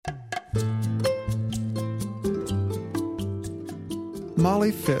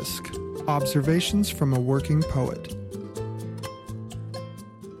Molly Fisk, Observations from a Working Poet.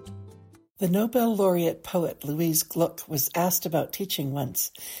 The Nobel laureate poet Louise Gluck was asked about teaching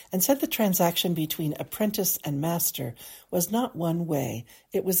once and said the transaction between apprentice and master was not one way,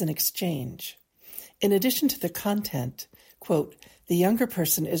 it was an exchange. In addition to the content, quote, the younger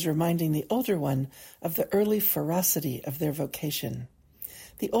person is reminding the older one of the early ferocity of their vocation.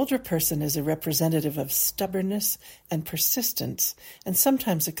 The older person is a representative of stubbornness and persistence and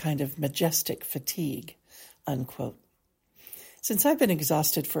sometimes a kind of majestic fatigue, unquote. Since I've been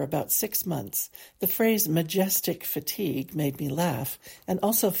exhausted for about 6 months, the phrase majestic fatigue made me laugh and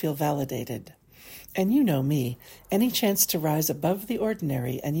also feel validated. And you know me, any chance to rise above the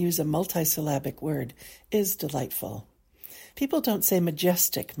ordinary and use a multisyllabic word is delightful. People don't say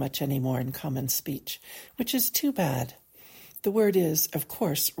majestic much anymore in common speech, which is too bad. The word is, of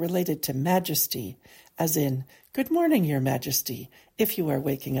course, related to majesty, as in, good morning, your majesty, if you are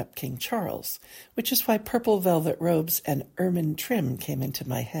waking up King Charles, which is why purple velvet robes and ermine trim came into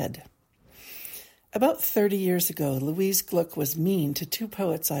my head. About 30 years ago, Louise Gluck was mean to 2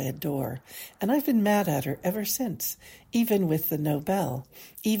 poets I adore, and I've been mad at her ever since, even with the Nobel,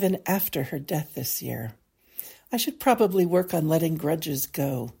 even after her death this year. I should probably work on letting grudges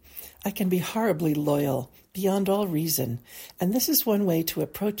go. I can be horribly loyal, beyond all reason, and this is one way to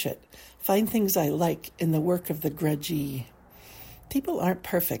approach it. Find things I like in the work of the grudgee. People aren't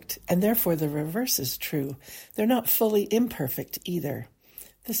perfect, and therefore the reverse is true. They're not fully imperfect either.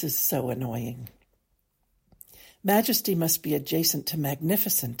 This is so annoying. Majesty must be adjacent to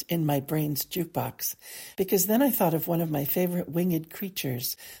magnificent in my brain's jukebox, because then I thought of one of my favorite winged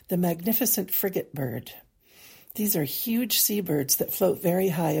creatures, the magnificent frigate bird. These are huge seabirds that float very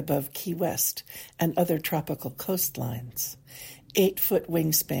high above Key West and other tropical coastlines. 8-foot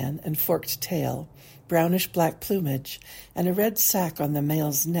wingspan and forked tail, brownish-black plumage, and a red sack on the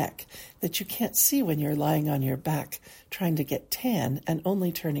male's neck that you can't see when you're lying on your back trying to get tan and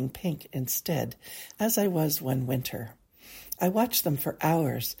only turning pink instead, as I was one winter. I watched them for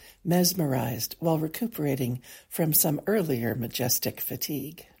hours, mesmerized, while recuperating from some earlier majestic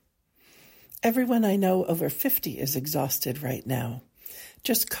fatigue. Everyone I know over 50 is exhausted right now.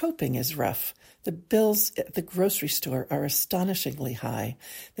 Just coping is rough. The bills at the grocery store are astonishingly high.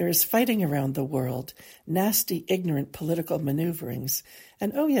 There is fighting around the world, nasty, ignorant political maneuverings,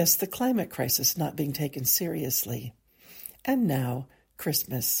 and oh yes, the climate crisis not being taken seriously. And now,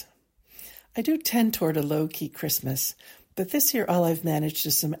 Christmas. I do tend toward a low-key Christmas, but this year all I've managed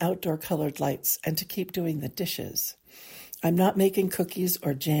is some outdoor colored lights and to keep doing the dishes. I'm not making cookies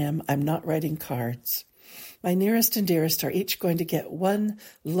or jam. I'm not writing cards. My nearest and dearest are each going to get one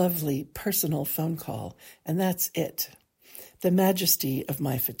lovely personal phone call, and that's it. The majesty of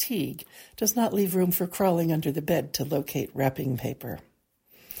my fatigue does not leave room for crawling under the bed to locate wrapping paper.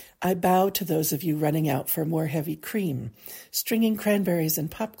 I bow to those of you running out for more heavy cream, stringing cranberries and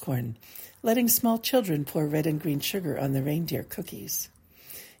popcorn, letting small children pour red and green sugar on the reindeer cookies.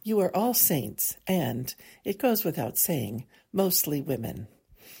 You are all saints, and, it goes without saying, mostly women.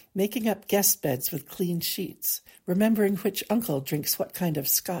 Making up guest beds with clean sheets, remembering which uncle drinks what kind of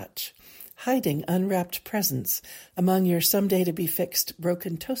scotch, hiding unwrapped presents among your someday-to-be-fixed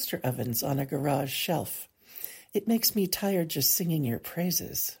broken toaster ovens on a garage shelf. It makes me tired just singing your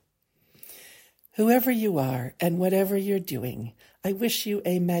praises. Whoever you are and whatever you're doing, I wish you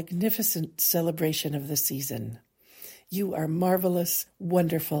a magnificent celebration of the season. You are marvelous,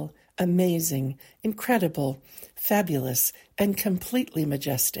 wonderful, amazing, incredible, fabulous, and completely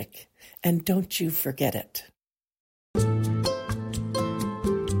majestic. And don't you forget it.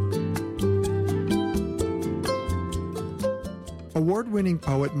 Award-winning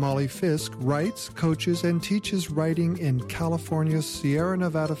poet Molly Fisk writes, coaches, and teaches writing in California's Sierra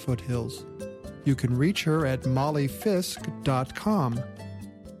Nevada foothills. You can reach her at mollyfisk.com.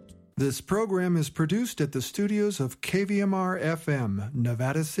 This program is produced at the studios of KVMR-FM,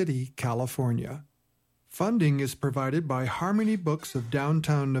 Nevada City, California. Funding is provided by Harmony Books of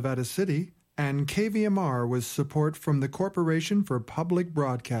downtown Nevada City and KVMR with support from the Corporation for Public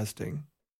Broadcasting.